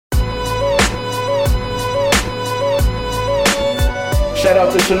Shout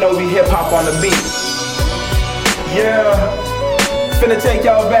out to SHYNOBiHIPHOP on the beat. Yeah, finna take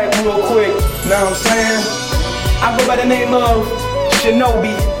y'all back real quick, know what I'm saying? I go by the name of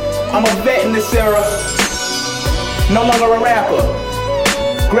Shinobi. I'm a vet in this era, no longer a rapper.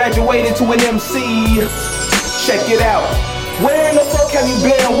 Graduated to an EMCEE. Check it out. Where in the fuck have you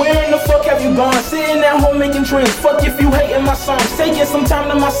been? Where in the fuck have you gone? Sitting at home making dreams. Fuck if you hating my songs. Taking some time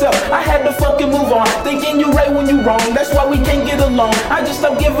to myself. I had to fucking move on. Thinking you right when you wrong. That's why we can't get along. I just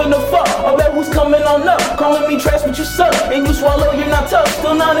stopped giving a fuck about who's coming on up. Calling me trash but you suck. And you swallow, you're not tough.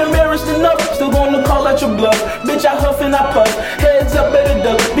 Still not embarrassed enough. Still gonna call out your bluff. Bitch, I huff and I puff. Heads up, better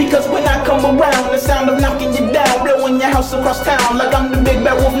duck. Because when I come around, the sound of knocking you down. Blowing your house across town. Like I'm the big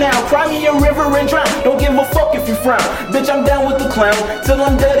bad wolf now. Cry me a river and drown. Don't give a fuck if you frown. Bitch, I'm down with the clown till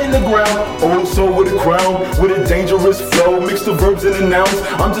I'm dead in the ground. Also with a crown, with a dangerous flow, mix the verbs and the nouns.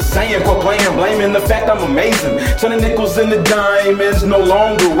 I'm just saying, quit playing, blaming the fact I'm amazing. Turning nickels into diamonds, no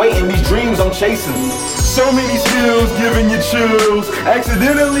longer waiting. These dreams I'm chasing. So many skills, giving you chills.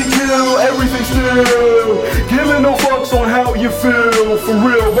 Accidentally kill everything still. Giving no fucks on how you feel. For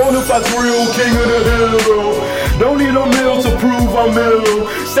real, bonafide's real, king of the hill. Don't need a meal to prove I'm ill.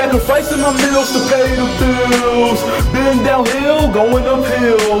 Sacrificing my meals to pay the bills. Been downhill, going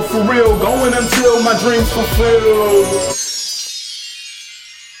uphill. For real, going until my dreams fulfill.